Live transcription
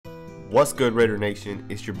What's good, Raider Nation?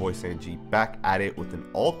 It's your boy Sanjit back at it with an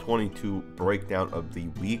all-22 breakdown of the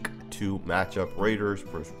Week 2 matchup, Raiders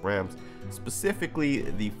versus Rams, specifically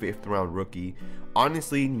the 5th round rookie.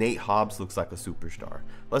 Honestly, Nate Hobbs looks like a superstar.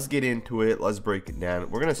 Let's get into it. Let's break it down.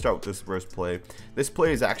 We're going to start with this first play. This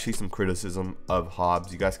play is actually some criticism of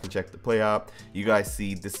Hobbs. You guys can check the play out. You guys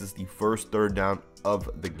see this is the first third down of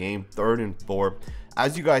the game, 3rd and 4.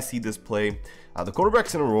 As you guys see this play, the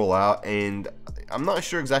quarterback's going to roll out, and I'm not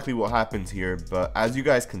sure exactly what happens here, but as you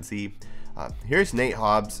guys can see, here's Nate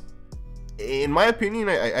Hobbs. In my opinion,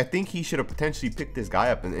 I think he should have potentially picked this guy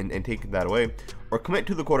up and taken that away, or commit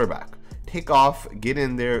to the quarterback. Take off, get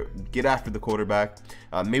in there, get after the quarterback.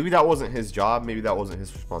 Maybe that wasn't his job, maybe that wasn't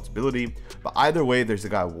his responsibility, but either way, there's a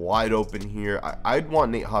guy wide open here. I'd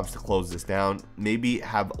want Nate Hobbs to close this down, maybe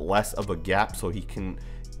have less of a gap so he can,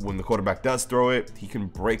 when the quarterback does throw it, he can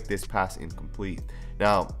break this pass incomplete.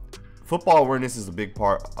 Now, football awareness is a big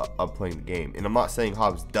part of playing the game, and I'm not saying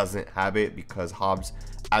Hobbs doesn't have it, because Hobbs,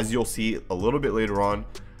 as you'll see a little bit later on,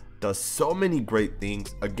 does so many great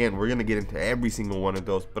things. Again, we're going to get into every single one of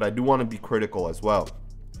those, but I do want to be critical as well.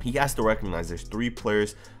 He has to recognize there's 3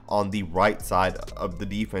 players on the right side of the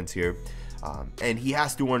defense here, and he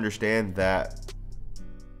has to understand that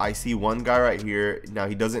I see one guy right here. Now,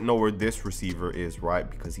 he doesn't know where this receiver is, right,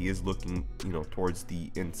 because he is looking, towards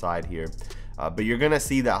the inside here. But you're going to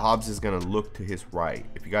see that Hobbs is going to look to his right.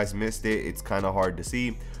 If you guys missed it, it's kind of hard to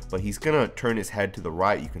see, but he's going to turn his head to the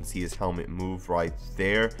right. You can see his helmet move right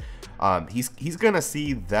there. He's going to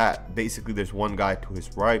see that basically there's one guy to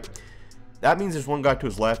his right. That means there's one guy to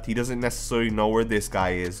his left. He doesn't necessarily know where this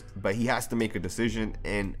guy is, but he has to make a decision.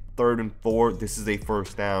 And 3rd and 4, this is a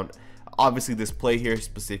first down. Obviously, this play here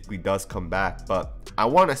specifically does come back, but I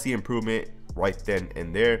want to see improvement right then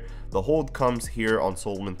and there. The hold comes here on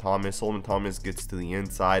Solomon Thomas. Solomon Thomas gets to the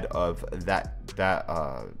inside of that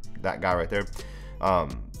guy right there.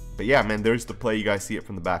 But yeah, man, there's the play. You guys see it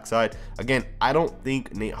from the backside. Again, I don't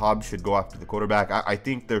think Nate Hobbs should go after the quarterback. I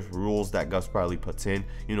think there's rules that Gus Bradley puts in.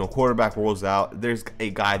 Quarterback rolls out, there's a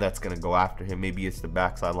guy that's going to go after him. Maybe it's the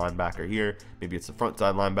backside linebacker here. Maybe it's the front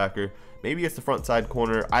side linebacker. Maybe it's the front side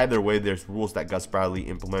corner. Either way, there's rules that Gus Bradley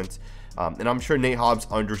implements. And I'm sure Nate Hobbs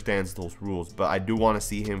understands those rules, but I do want to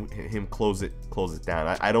see him close it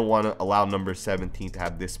down. I don't want to allow number 17 to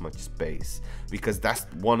have this much space, because that's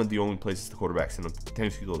one of the only places the quarterback's going to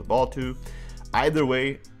potentially throw the ball to. Either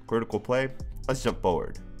way, critical play. Let's jump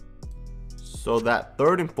forward. So that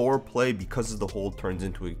 3rd and 4 play, because of the hold, turns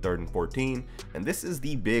into a 3rd and 14, and this is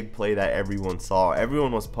the big play that everyone saw.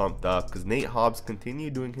 Everyone was pumped up because Nate Hobbs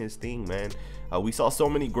continued doing his thing, man. We saw so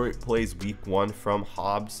many great plays week 1 from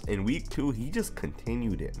Hobbs. In week 2, he just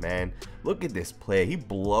continued it, man. Look at this play. He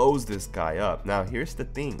blows this guy up. Now, here's the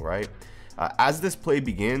thing, right? As this play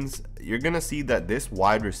begins, you're going to see that this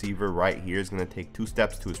wide receiver right here is going to take 2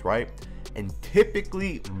 steps to his right. And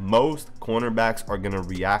typically, most cornerbacks are going to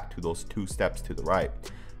react to those 2 steps to the right.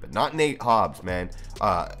 But not Nate Hobbs, man.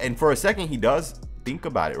 And for a second, he does. Think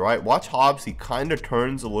about it, right? Watch Hobbs. He kind of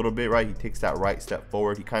turns a little bit, right? He takes that right step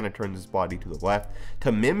forward. He kind of turns his body to the left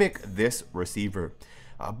to mimic this receiver.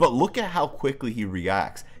 But look at how quickly he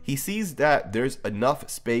reacts. He sees that there's enough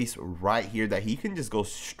space right here that he can just go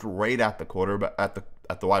straight at the quarterback,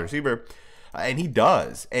 at the wide receiver. And he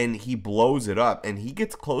does, and he blows it up, and he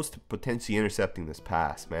gets close to potentially intercepting this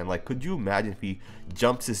pass, man. Like, could you imagine if he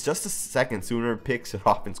jumps this just a second sooner, picks it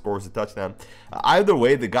off, and scores a touchdown? Either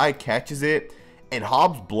way, the guy catches it, and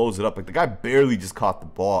Hobbs blows it up. Like, the guy barely just caught the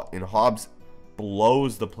ball, and Hobbs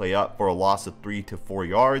blows the play up for a loss of 3 to 4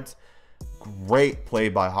 yards. Great play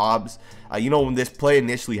by Hobbs. When this play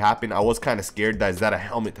initially happened, I was kind of scared that, is that a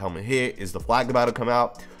helmet-to-helmet hit? Is the flag about to come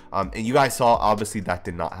out? And you guys saw, obviously, that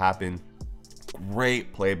did not happen.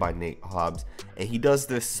 Great play by Nate Hobbs, and he does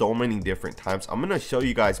this so many different times. I'm gonna show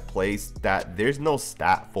you guys plays that there's no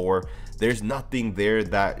stat for. There's nothing there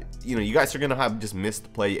that you guys are gonna have just missed the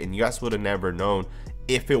play, and you guys would have never known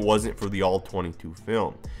if it wasn't for the all-22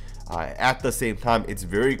 film. At the same time, it's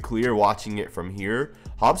very clear watching it from here.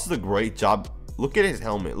 Hobbs does a great job. Look at his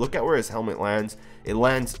helmet. Look at where his helmet lands. It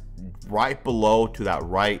lands right below to that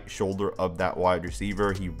right shoulder of that wide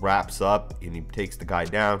receiver. He wraps up and he takes the guy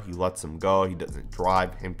down. He lets him go. He doesn't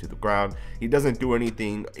drive him to the ground. He doesn't do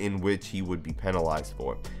anything in which he would be penalized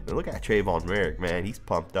for. And look at Trayvon Merrick, man. He's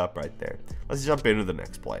pumped up right there. Let's jump into the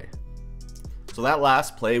next play. So that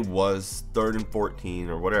last play was 3rd and 14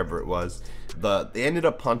 or whatever it was. They ended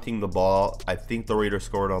up punting the ball. I think the Raiders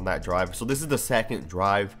scored on that drive. So this is the second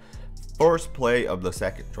drive. First play of the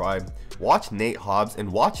second drive. Watch Nate Hobbs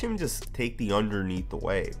and watch him just take the underneath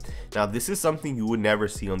away. Now, this is something you would never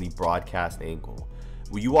see on the broadcast angle.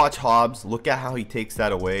 When you watch Hobbs, look at how he takes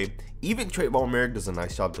that away. Even Trayvon Merrick does a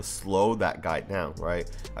nice job to slow that guy down, right?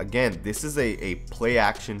 Again, this is a play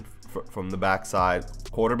action from the backside.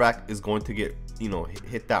 Quarterback is going to get, you know,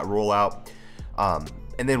 hit that rollout.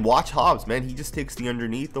 And then watch Hobbs, man. He just takes the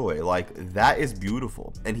underneath away. Like, that is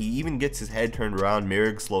beautiful. And he even gets his head turned around.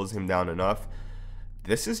 Merrick slows him down enough.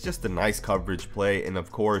 This is just a nice coverage play. And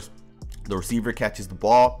of course, the receiver catches the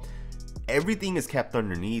ball. Everything is kept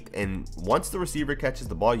underneath, and once the receiver catches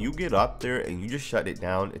the ball, you get up there and you just shut it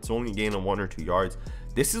down. It's only a gain of 1 or 2 yards.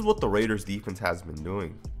 This is what the Raiders defense has been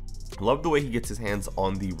doing. Love the way he gets his hands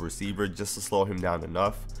on the receiver just to slow him down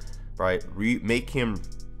enough, right? Make him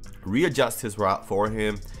readjust his route for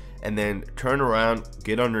him, and then turn around,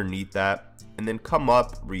 get underneath that, and then come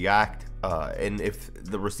up, react. And if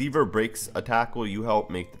the receiver breaks a tackle, you help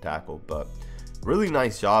make the tackle. But really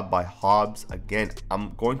nice job by Hobbs. Again,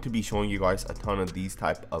 I'm going to be showing you guys a ton of these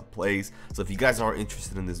type of plays, so if you guys aren't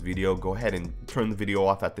interested in this video, go ahead and turn the video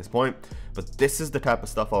off at this point. But this is the type of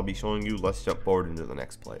stuff I'll be showing you. Let's jump forward into the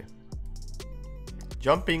next play.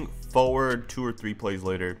 Jumping forward 2 or 3 plays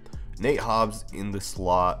later, Nate Hobbs in the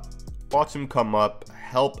slot. Watch him come up,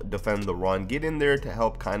 help defend the run, get in there to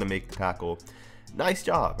help kind of make the tackle. Nice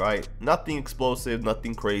job, right? Nothing explosive,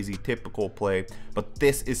 nothing crazy, typical play, but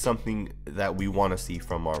this is something that we want to see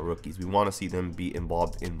from our rookies. We want to see them be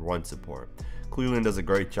involved in run support. Cleveland does a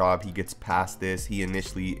great job. He gets past this. He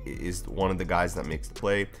initially is one of the guys that makes the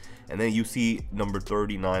play, and then you see number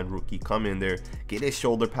 39 rookie come in there, get his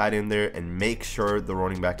shoulder pad in there, and make sure the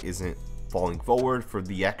running back isn't falling forward for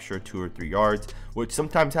the extra 2 or 3 yards, which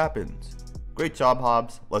sometimes happens. Great job,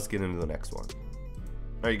 Hobbs. Let's get into the next one.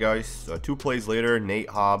 Alright guys, 2 plays later, Nate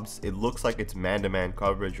Hobbs. It looks like it's man-to-man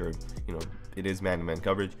coverage, or you know, it is man-to-man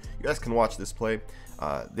coverage. You guys can watch this play.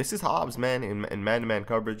 This is Hobbs, man, in man-to-man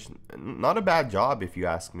coverage. Not a bad job, if you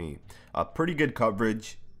ask me. Pretty good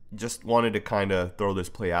coverage. Just wanted to kind of throw this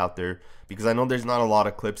play out there because I know there's not a lot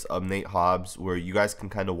of clips of Nate Hobbs where you guys can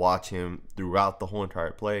kind of watch him throughout the whole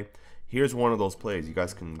entire play. Here's one of those plays. You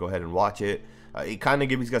guys can go ahead and watch it. It kind of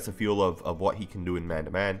gives you guys a feel of what he can do in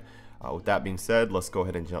man-to-man. With that being said, let's go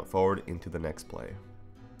ahead and jump forward into the next play.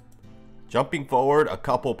 Jumping forward a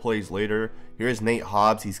couple plays later, here's Nate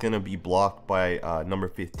Hobbs. He's going to be blocked by number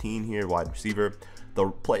 15 here, wide receiver. The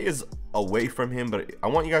play is away from him, but I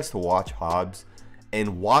want you guys to watch Hobbs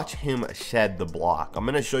and watch him shed the block. I'm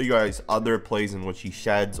going to show you guys other plays in which he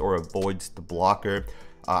sheds or avoids the blocker.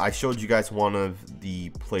 I showed you guys one of the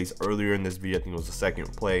plays earlier in this video. I think it was the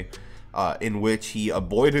second play. In which he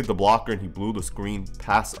avoided the blocker and he blew the screen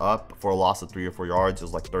pass up for a loss of 3 or 4 yards. It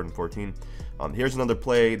was like 3rd and 14. Here's another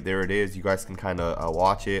play. There it is. You guys can kind of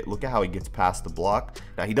watch it. Look at how he gets past the block.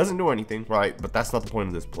 Now, he doesn't do anything, right? But that's not the point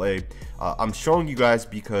of this play. I'm showing you guys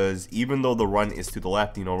because even though the run is to the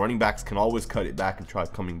left, you know, running backs can always cut it back and try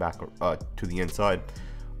coming back to the inside.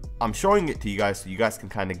 I'm showing it to you guys so you guys can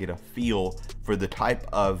kind of get a feel for the type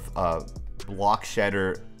of block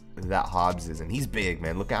shedder that Hobbs is. And he's big,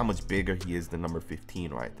 man. Look at how much bigger he is than number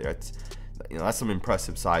 15 right there. It's, you know, that's some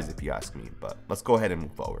impressive size if you ask me. But let's go ahead and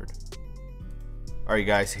move forward. All right,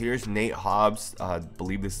 guys, here's Nate Hobbs. I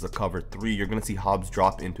believe this is a cover 3. You're gonna see Hobbs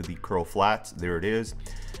drop into the curl flats. There it is.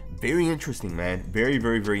 Very interesting, man. Very,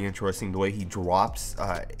 very, very interesting the way he drops.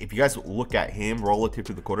 If you guys look at him relative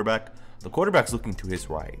to the quarterback's looking to his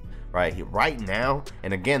right. Right now,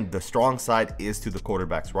 and again, the strong side is to the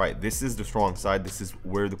quarterback's right. This is the strong side. This is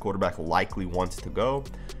where the quarterback likely wants to go.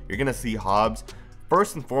 You're gonna see Hobbs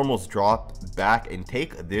first and foremost drop back and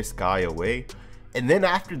take this guy away, and then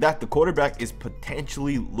after that, the quarterback is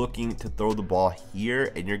potentially looking to throw the ball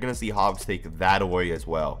here, and you're gonna see Hobbs take that away as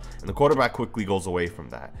well, and the quarterback quickly goes away from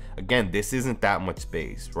that. Again, this isn't that much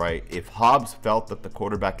space, right? If Hobbs felt that the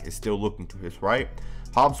quarterback is still looking to his right,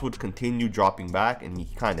 Hobbs would continue dropping back, and he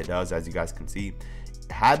kind of does, as you guys can see.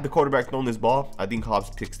 Had the quarterback thrown this ball, I think Hobbs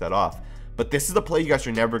picks that off. But this is the play you guys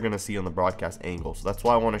are never going to see on the broadcast angle, so that's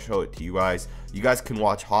why I want to show it to you guys. You guys can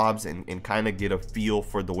watch Hobbs and kind of get a feel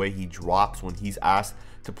for the way he drops when he's asked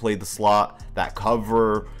to play the slot, that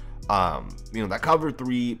cover, you know, that cover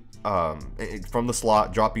 3 from the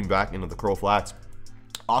slot, dropping back into the curl flats.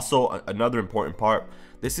 Also, another important part,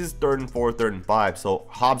 this is 3rd and 4, 3rd and 5, so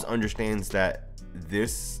Hobbs understands that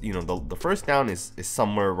this, you know, the first down is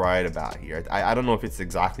somewhere right about here. I don't know if it's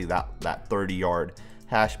exactly that 30-yard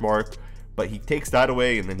hash mark, but he takes that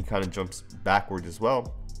away and then he kind of jumps backwards as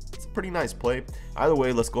well. It's a pretty nice play. Either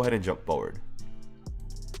way, let's go ahead and jump forward.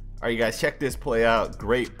 All right, you guys, check this play out.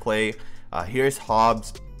 Great play. Here's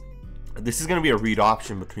Hobbs. This is going to be a read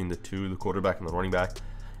option between the two, the quarterback and the running back.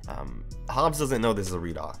 Hobbs doesn't know this is a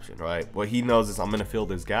read option, right? What he knows is I'm going to fill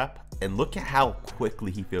this gap, and look at how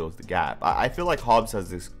quickly he fills the gap. I feel like Hobbs has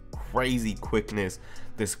this crazy quickness,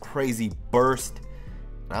 this crazy burst.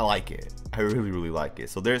 I like it. I really like it.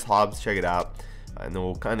 So there's Hobbs, check it out, and then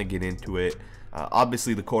we'll kind of get into it.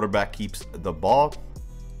 Obviously the quarterback keeps the ball,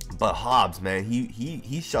 but Hobbs, man,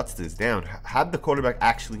 he shuts this down. Had the quarterback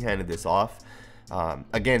actually handed this off,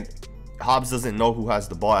 again, Hobbs doesn't know who has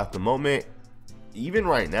the ball at the moment. Even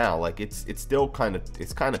right now, like it's still kind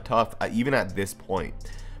of tough even at this point.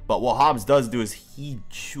 But what Hobbs does do is he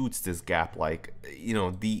shoots this gap. Like, you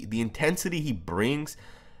know, the intensity he brings,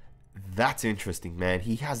 that's interesting, man.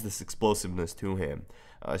 He has this explosiveness to him.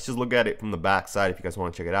 Let's just look at it from the backside if you guys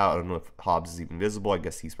want to check it out. I don't know if Hobbs is even visible. I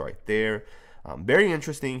guess he's right there. Very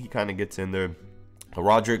interesting. He kind of gets in there.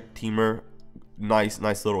 Roderick Teamer, nice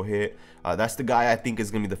little hit. That's the guy I think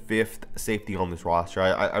is going to be the 5th safety on this roster.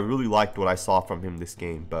 I really liked what I saw from him this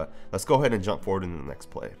game, but let's go ahead and jump forward into the next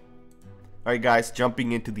play. All right, guys,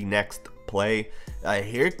 jumping into the next play.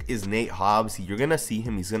 Here is Nate Hobbs. You're going to see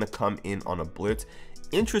him. He's going to come in on a blitz.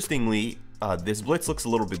 Interestingly, this blitz looks a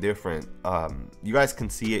little bit different. You guys can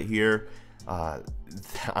see it here.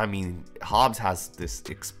 I mean, Hobbs has this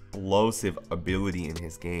explosive ability in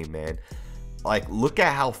his game, man. Like, look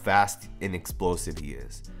at how fast and explosive he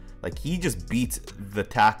is. Like, he just beats the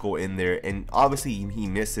tackle in there, and obviously he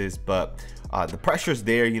misses, but the pressure's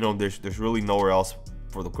there. You know, there's really nowhere else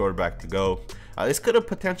for the quarterback to go. This could have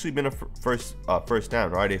potentially been a first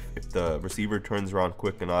down, right? If the receiver turns around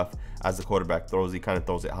quick enough as the quarterback throws, he kind of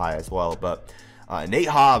throws it high as well. But Nate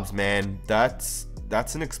Hobbs, man, that's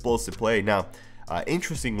an explosive play. Now,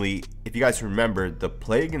 interestingly, if you guys remember the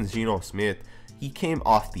play against Geno Smith, he came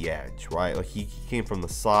off the edge, right? Like he came from the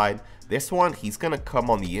side. This one, he's gonna come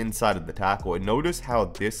on the inside of the tackle. And notice how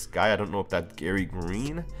this guy, I don't know if that's Gary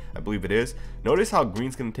Green, I believe it is. Notice how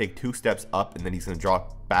Green's gonna take 2 steps up and then he's gonna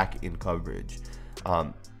drop back in coverage.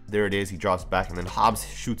 There it is, he drops back and then Hobbs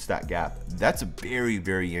shoots that gap. That's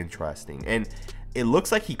very interesting. And it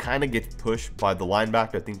looks like he kind of gets pushed by the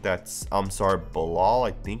linebacker. I think that's Bilal.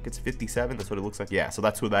 I think it's 57. That's what it looks like. Yeah, so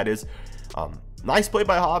that's who that is. Nice play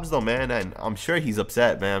by Hobbs though, man, and I'm sure he's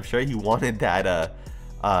upset, man. I'm sure he wanted that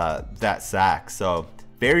that sack. So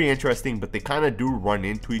very interesting, but they kind of do run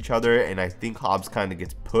into each other, and I think Hobbs kind of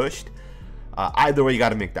gets pushed. Either way, you got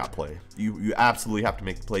to make that play. You absolutely have to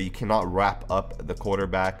make the play. You cannot wrap up the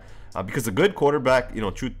quarterback because a good quarterback, you know,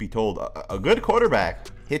 truth be told, a good quarterback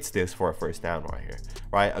hits this for a first down right here,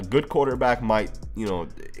 right? A good quarterback might, you know,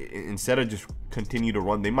 instead of just continue to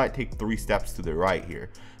run, they might take 3 steps to the right here,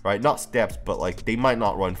 right? Not steps, but like they might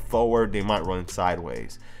not run forward, they might run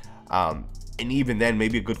sideways. And even then,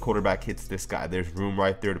 maybe a good quarterback hits this guy. There's room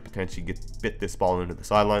right there to potentially fit this ball into the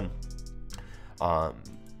sideline.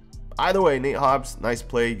 Either way, Nate Hobbs, nice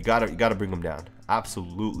play. You gotta bring him down.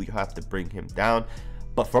 Absolutely have to bring him down.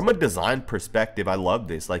 But from a design perspective, I love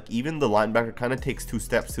this. Like, even the linebacker kind of takes 2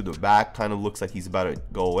 steps to the back, kind of looks like he's about to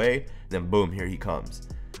go away, then boom, here he comes.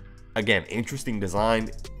 Again, interesting design.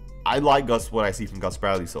 I like what I see from Gus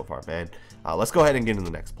Bradley so far, man. Let's go ahead and get into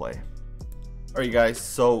the next play. All right, guys.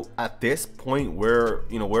 So at this point, we're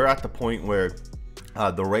at the point where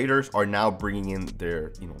the Raiders are now bringing in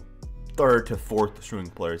their 3rd to 4th string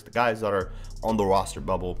players, the guys that are on the roster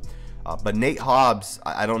bubble. But Nate Hobbs,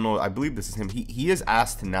 I don't know, I believe this is him. He is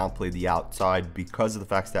asked to now play the outside because of the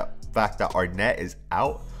fact that Arnett is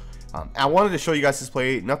out. I wanted to show you guys this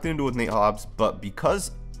play, nothing to do with Nate Hobbs, but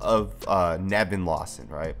because of Nevin Lawson,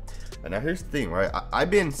 right? And now here's the thing, right? I've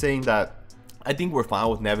been saying that I think we're fine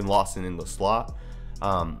with Nevin Lawson in the slot.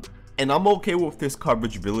 And I'm okay with his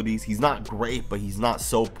coverage abilities. He's not great, but he's not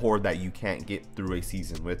so poor that you can't get through a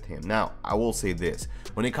season with him. Now, I will say this.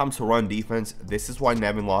 When it comes to run defense, this is why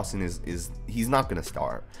Nevin Lawson he's not going to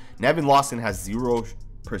start. Nevin Lawson has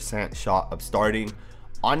 0% shot of starting.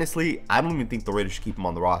 Honestly, I don't even think the Raiders should keep him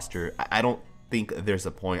on the roster. I don't think there's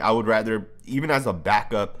a point. I would rather, even as a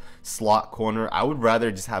backup slot corner, I would rather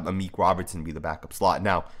just have Amik Robertson be the backup slot.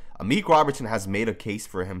 Now, Amik Robertson has made a case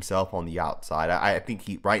for himself on the outside. I think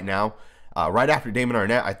he right now, right after Damon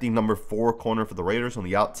Arnett, I think number 4 corner for the Raiders on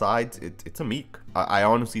the outside, it's Amik. I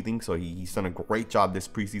honestly think so. He's done a great job this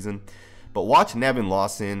preseason. But watch Nevin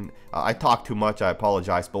Lawson. I talk too much. I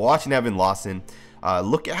apologize. But watch Nevin Lawson.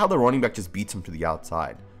 Look at how the running back just beats him to the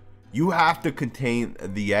outside. You have to contain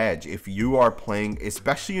the edge if you are playing,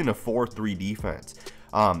 especially in a 4-3 defense.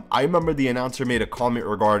 I remember the announcer made a comment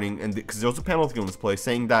regarding, and because there was a penalty on this play,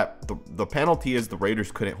 saying that the penalty is the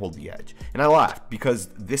Raiders couldn't hold the edge. And I laughed because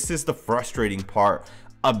this is the frustrating part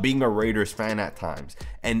of being a Raiders fan at times.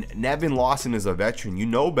 And Nevin Lawson is a veteran. You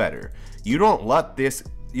know better. You don't let this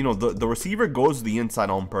you know, the receiver goes to the inside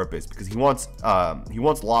on purpose because he wants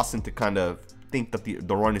Lawson to kind of think that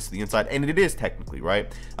the run is to the inside, and it is technically,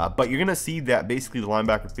 right? But you're gonna see that basically the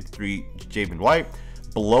linebacker 53, Javen White,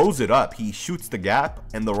 blows it up. He shoots the gap,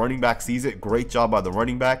 and the running back sees it. Great job by the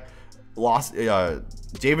running back.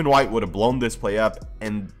 Javen White would have blown this play up,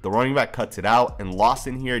 and the running back cuts it out, and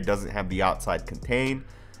Lawson here doesn't have the outside contain.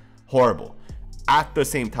 Horrible. At the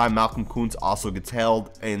same time, Malcolm Koonce also gets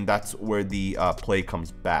held, and that's where the play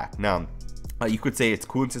comes back. Now, you could say it's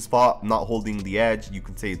Koonce's fault not holding the edge. You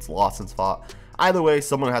could say it's Lawson's fault. Either way,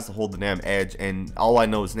 someone has to hold the damn edge, and all I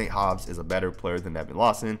know is Nate Hobbs is a better player than Nevin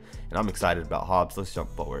Lawson, and I'm excited about Hobbs. Let's jump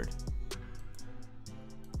forward.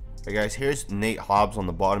 Hey guys, here's Nate Hobbs on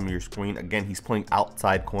the bottom of your screen. Again, he's playing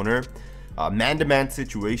outside corner. Man-to-man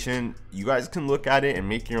situation, you guys can look at it and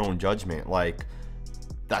make your own judgment. Like,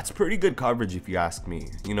 that's pretty good coverage if you ask me.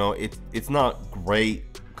 You know, it's not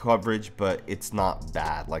great coverage, but it's not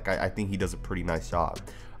bad. Like, I think he does a pretty nice job.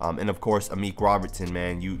 And of course, Amik Robertson,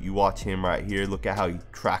 man, you watch him right here. Look at how he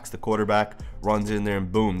tracks the quarterback, runs in there,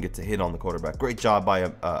 and boom, gets a hit on the quarterback. Great job by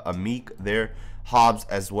Amik there. Hobbs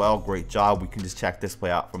as well, great job. We can just check this play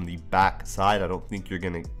out from the back side. I don't think you're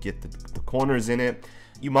gonna get the corners in it.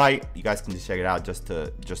 You might. You guys can just check it out just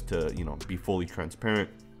to you know, be fully transparent.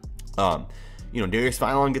 You know, Darius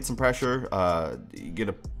Phylon gets some pressure. You get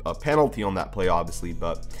a penalty on that play, obviously,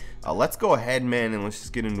 but let's go ahead, man, and let's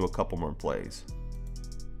just get into a couple more plays.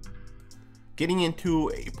 Getting into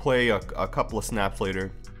a play a couple of snaps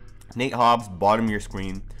later, Nate Hobbs, bottom of your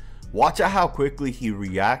screen. Watch out how quickly he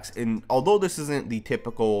reacts, and although this isn't the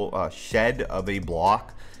typical shed of a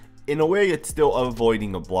block, in a way it's still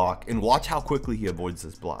avoiding a block, and watch how quickly he avoids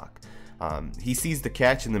this block. He sees the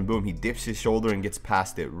catch, and then boom, he dips his shoulder and gets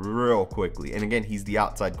past it real quickly. And again, he's the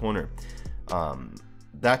outside corner.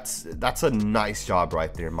 That's a nice job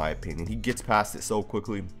right there, in my opinion. He gets past it so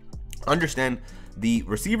quickly. Understand, the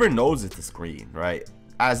receiver knows it's a screen, right?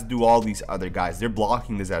 As do all these other guys. They're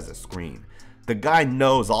blocking this as a screen. The guy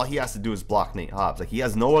knows all he has to do is block Nate Hobbs. Like, he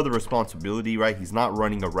has no other responsibility, right? He's not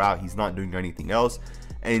running a route. He's not doing anything else.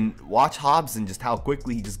 And watch Hobbs and just how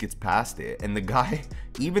quickly he just gets past it. And the guy,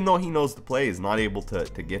 even though he knows the play, is not able to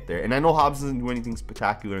get there. And I know Hobbs doesn't do anything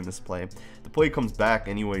spectacular in this play. The play comes back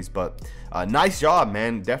anyways, but nice job,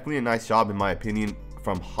 man. Definitely a nice job in my opinion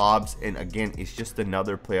from Hobbs. And again, it's just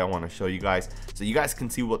another play I want to show you guys so you guys can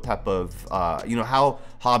see what type of you know, how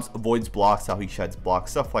Hobbs avoids blocks, how he sheds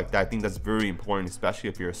blocks, stuff like that. I think that's very important, especially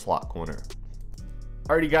if you're a slot corner.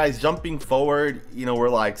 Alrighty guys, jumping forward, you know, we're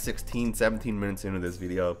like 16-17 minutes into this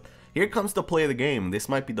video. Here comes the play of the game. This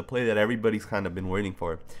might be the play that everybody's kind of been waiting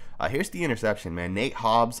for. Here's the interception, man. Nate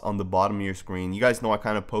Hobbs on the bottom of your screen. You guys know I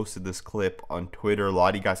kind of posted this clip on Twitter. A lot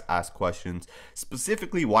of you guys asked questions,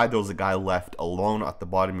 specifically why there was a guy left alone at the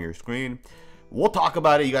bottom of your screen. We'll talk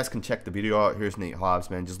about it. You guys can check the video out. Here's Nate Hobbs,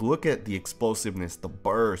 man. Just look at the explosiveness, the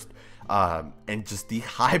burst, and just the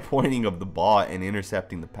high pointing of the ball and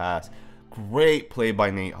intercepting the pass. Great play by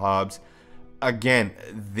Nate Hobbs. Again,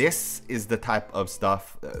 this is the type of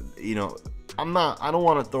stuff, you know, I don't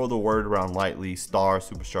want to throw the word around lightly, star,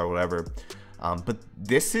 superstar, whatever, but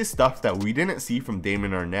this is stuff that we didn't see from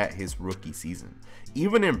Damon Arnette his rookie season,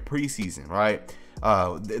 even in preseason, right?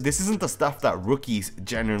 This isn't the stuff that rookies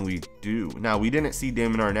generally do. Now, we didn't see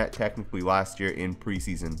Damon Arnette technically last year in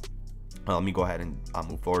preseason. Let me go ahead and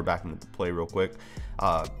move forward back into the play real quick.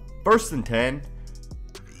 First and 10,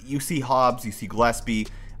 you see Hobbs, you see Gillespie,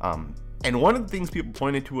 and one of the things people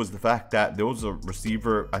pointed to was the fact that there was a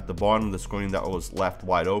receiver at the bottom of the screen that was left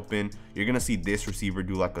wide open. You're gonna see this receiver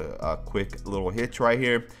do like a quick little hitch right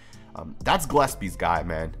here. That's Gillespie's guy,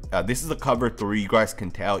 man. This is a cover 3. You guys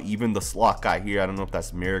can tell. Even the slot guy here, I don't know if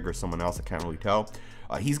that's Merrick or someone else, I can't really tell.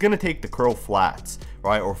 He's gonna take the curl flats,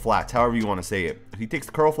 right, or flats, however you want to say it. If he takes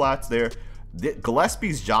the curl flats there,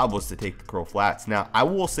 Gillespie's job was to take the curl flats. Now, I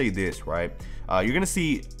will say this, right? You're gonna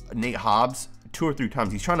see Nate Hobbs 2 or 3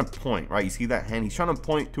 times. He's trying to point, right? You see that hand? He's trying to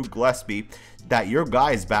point to Gillespie that your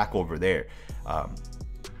guy is back over there.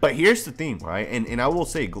 But here's the thing, right? And I will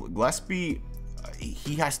say, Gillespie,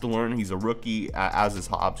 he has to learn. He's a rookie, as is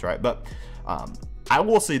Hobbs, right? But I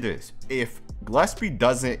will say this: if Gillespie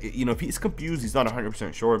doesn't, you know, if he's confused, he's not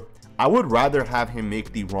 100% sure, I would rather have him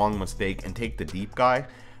make the wrong mistake and take the deep guy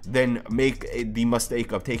than make the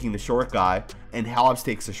mistake of taking the short guy and Hobbs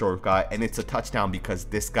takes the short guy and it's a touchdown because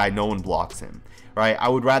this guy, no one blocks him, right? I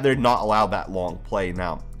would rather not allow that long play.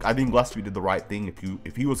 Now, I think Gillespie did the right thing.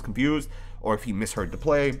 If he was confused or if he misheard the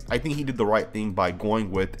play, I think he did the right thing by going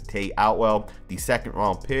with Tate Outwell, the 2nd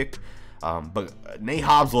round pick. But Nate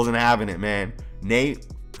Hobbs wasn't having it, man. Nate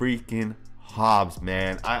freaking Hobbs,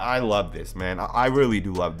 man, I love this, man. I really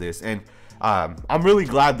do love this. And I'm really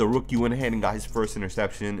glad the rookie went ahead and got his first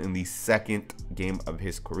interception in the second game of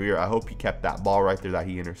his career. I hope he kept that ball right there that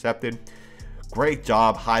he intercepted. Great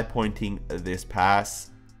job high pointing this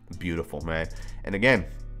pass. Beautiful, man. And again,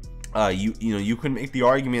 you can make the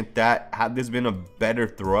argument that had this been a better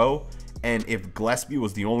throw, and if Gillespie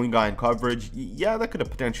was the only guy in coverage, yeah, that could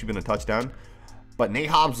have potentially been a touchdown. But Nate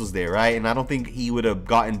Hobbs was there, right? And I don't think he would have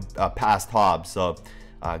gotten past Hobbs. So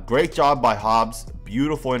great job by Hobbs.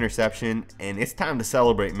 Beautiful interception. And it's time to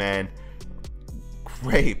celebrate, man.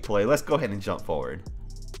 Great play. Let's go ahead and jump forward.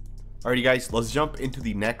 Alrighty, guys, let's jump into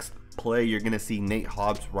the next play. You're going to see Nate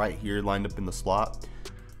Hobbs right here lined up in the slot.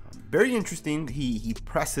 Very interesting. He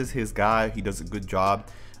presses his guy. He does a good job.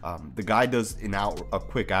 The guy does a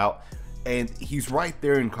quick out. And he's right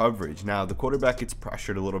there in coverage. Now, the quarterback gets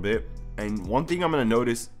pressured a little bit. And one thing you're going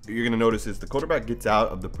to notice is the quarterback gets out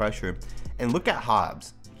of the pressure. And look at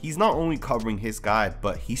Hobbs. He's not only covering his guy,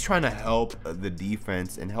 but he's trying to help the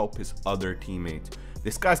defense and help his other teammates.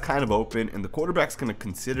 This guy's kind of open, and the quarterback's going to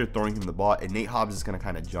consider throwing him the ball, and Nate Hobbs is going to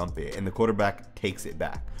kind of jump it, and the quarterback takes it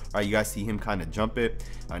back. All right, you guys see him kind of jump it.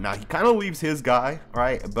 Now, he kind of leaves his guy,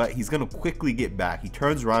 right, but he's going to quickly get back. He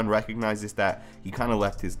turns around, recognizes that he kind of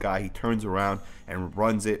left his guy. He turns around and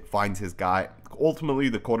runs it, finds his guy. Ultimately,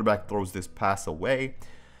 the quarterback throws this pass away.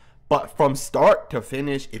 But from start to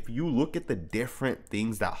finish, if you look at the different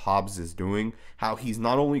things that Hobbs is doing, how he's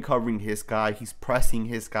not only covering his guy, he's pressing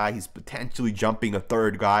his guy, he's potentially jumping a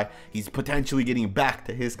third guy, he's potentially getting back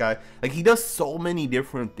to his guy. Like, he does so many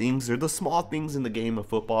different things. They're the small things in the game of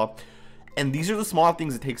football. And these are the small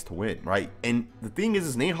things it takes to win, right? And the thing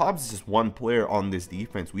is Nate Hobbs is just one player on this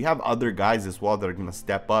defense. We have other guys as well that are going to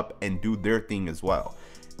step up and do their thing as well.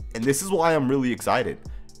 And this is why I'm really excited.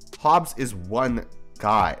 Hobbs is one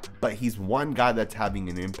guy, but he's one guy that's having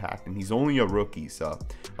an impact, and he's only a rookie. So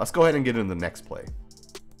let's go ahead and get into the next play. All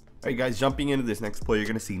right, guys, jumping into this next play, you're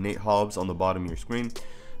going to see Nate Hobbs on the bottom of your screen.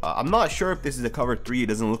 I'm not sure if this is a cover 3. It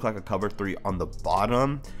doesn't look like a cover 3 on the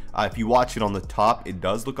bottom. If you watch it on the top, it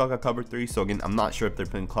does look like a cover 3. So again, I'm not sure if they're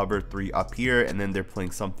playing cover 3 up here and then they're playing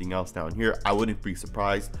something else down here. I wouldn't be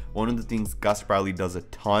surprised. One of the things Gus Bradley does a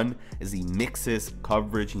ton is he mixes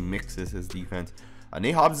coverage, he mixes his defense.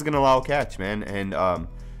 Nate Hobbs is going to allow a catch, man. And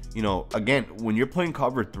you know, again, when you're playing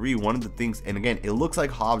cover 3, one of the things, and again, it looks like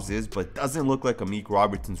Hobbs is, but it doesn't look like Amik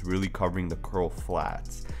Robertson's really covering the curl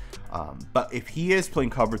flats. But if he is playing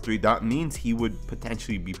cover 3, that means he would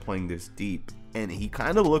potentially be playing this deep, and he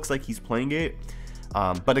kind of looks like he's playing it.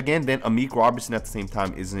 But again, then Amik Robertson at the same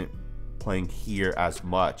time isn't playing here as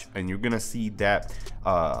much, and you're gonna see that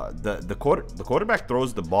the quarterback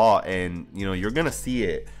throws the ball, and you know, you're gonna see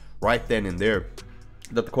it right then and there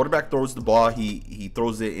that the quarterback throws the ball. He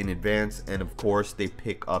throws it in advance, and of course they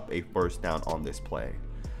pick up a first down on this play.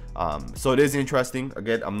 So it is interesting.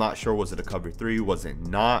 Again, I'm not sure, was it a cover 3, was it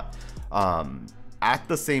not? At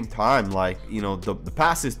the same time, like, you know, the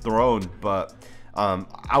pass is thrown, but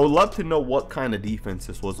I would love to know what kind of defense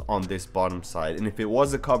this was on this bottom side, and if it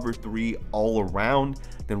was a cover 3 all around,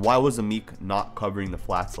 then why was Amik not covering the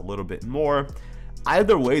flats a little bit more?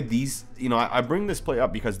 Either way, these, you know, I bring this play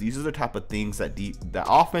up because these are the type of things that that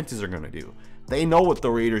offenses are going to do. They know what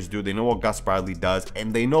the Raiders do, they know what Gus Bradley does,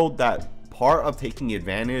 and they know that part of taking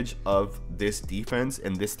advantage of this defense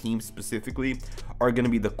and this team specifically are going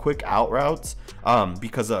to be the quick out routes,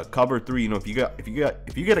 because cover 3, you know, if you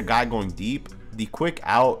get a guy going deep, the quick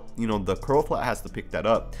out, you know, the curl flat has to pick that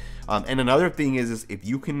up. And another thing is if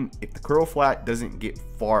the curl flat doesn't get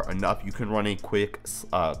far enough, you can run a quick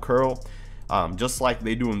curl, just like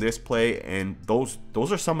they do in this play. And those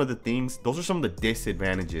are some of the things, those are some of the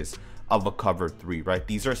disadvantages of a cover 3, right?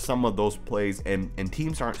 These are some of those plays, and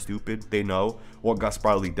teams aren't stupid. They know what Gus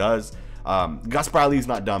Bradley does. Gus Bradley's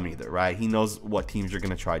not dumb either, right? He knows what teams are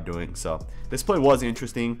going to try doing. So this play was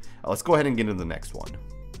interesting. Let's go ahead and get into the next one.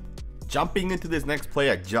 Jumping into this next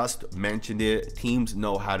play, I just mentioned it. Teams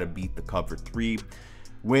know how to beat the cover 3.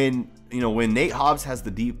 When Nate Hobbs has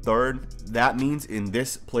the deep third, that means in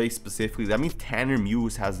this play specifically, that means Tanner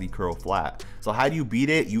Muse has the curl flat. So how do you beat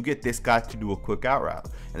it? You get this guy to do a quick out route,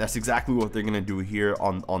 and that's exactly what they're gonna do here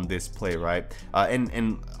on this play, right?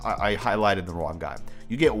 And I highlighted the wrong guy.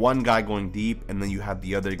 You get one guy going deep, and then you have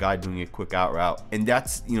the other guy doing a quick out route, and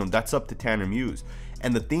that's up to Tanner Muse.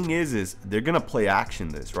 And the thing is they're gonna play action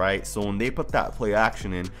this, right? So when they put that play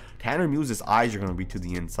action in, Tanner Muse's eyes are gonna be to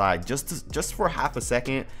the inside just for half a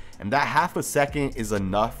second, and that half a second is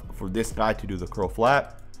enough for this guy to do the curl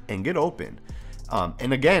flat and get open.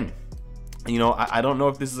 And again, you know, I don't know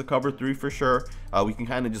if this is a cover 3 for sure. We can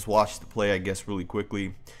kind of just watch the play, I guess, really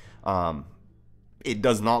quickly. It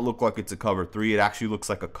does not look like it's a cover 3. It actually looks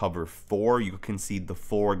like a cover 4. You can see the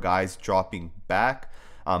 4 guys dropping back.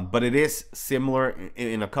 But it is similar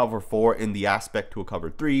in a cover 4 in the aspect to a cover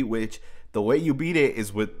 3, which the way you beat it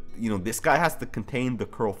is with, this guy has to contain the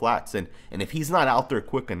curl flats. And if he's not out there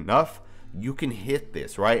quick enough, you can hit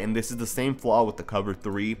this, right? And this is the same flaw with the cover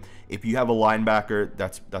 3. If you have a linebacker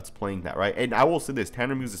that's playing that, right? And I will say this,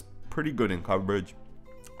 Tanner Muse is pretty good in coverage.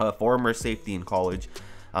 Former safety in college.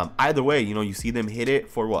 Either way, you see them hit it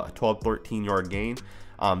for what, a 12-13 yard gain.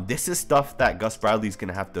 This is stuff that Gus Bradley's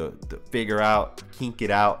gonna have to figure out, kink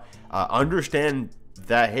it out, understand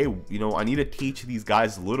that, hey, I need to teach these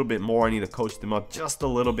guys a little bit more. I need to coach them up just a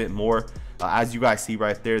little bit more. As you guys see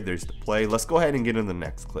right there, there's the play. Let's go ahead and get in the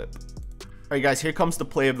next clip. All right, guys, here comes the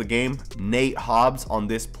play of the game. Nate Hobbs on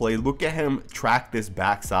this play. Look at him track this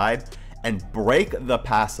backside and break the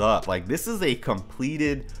pass up. Like, this is a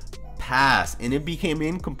completed pass, and it became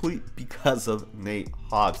incomplete because of Nate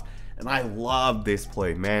Hobbs. And I love this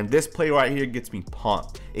play, man. This play right here gets me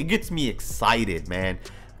pumped. It gets me excited, man.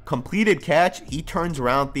 Completed catch. He turns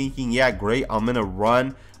around thinking, yeah, great, I'm gonna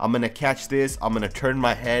run, I'm gonna catch this, I'm gonna turn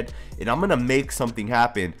my head, and I'm gonna make something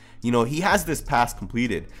happen. He has this pass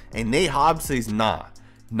completed, and Nate Hobbs says, nah,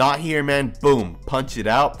 not here, man. Boom, punch it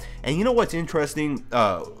out. And you know what's interesting?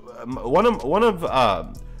 One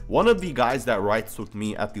of the guys that writes with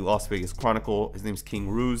me at the Las Vegas Chronicle, his name's King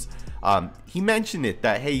Ruse, he mentioned it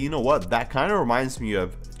that, hey, you know what, that kind of reminds me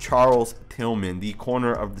of Charles Tillman, the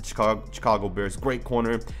corner of the Chicago Bears, great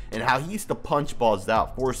corner, and how he used to punch balls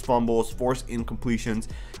out, force fumbles, force incompletions.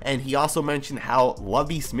 And he also mentioned how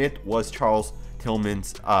Lovie Smith was Charles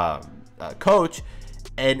Tillman's coach.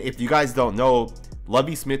 And if you guys don't know,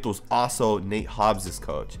 Lovie Smith was also Nate Hobbs'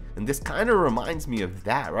 coach. And this kind of reminds me of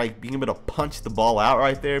that, right? Being able to punch the ball out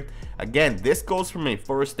right there. Again, this goes from a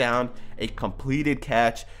first down, a completed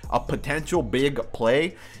catch, a potential big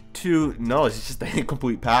play, to, no, it's just an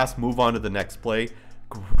incomplete pass, move on to the next play.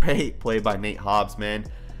 Great play by Nate Hobbs, man.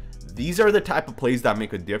 These are the type of plays that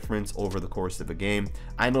make a difference over the course of a game.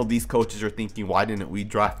 I know these coaches are thinking, why didn't we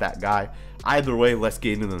draft that guy? Either way, let's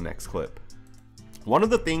get into the next clip. One of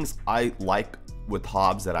the things I like with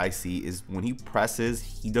Hobbs that I see is when he presses,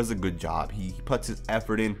 he does a good job. He puts his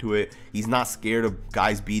effort into it. He's not scared of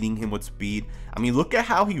guys beating him with speed. I mean, look at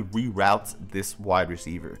how he reroutes this wide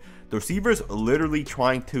receiver. The receiver's literally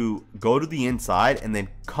trying to go to the inside and then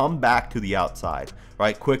come back to the outside,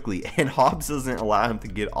 right, quickly. And Hobbs doesn't allow him to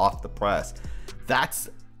get off the press. That's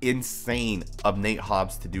insane of Nate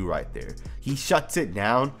Hobbs to do right there. He shuts it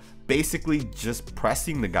down, basically just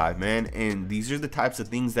pressing the guy, man. And these are the types of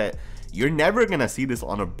things that you're never gonna see this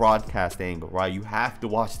on a broadcast angle, right? You have to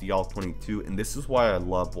watch the all-22, and this is why I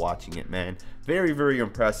love watching it, man. Very, very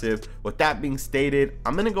impressive. With that being stated,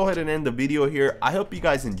 I'm gonna go ahead and end the video here. I hope you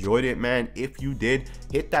guys enjoyed it, man. If you did,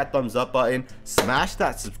 hit that thumbs up button, smash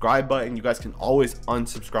that subscribe button. You guys can always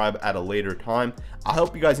unsubscribe at a later time. I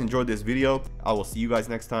hope you guys enjoyed this video. I will see you guys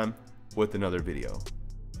next time with another video.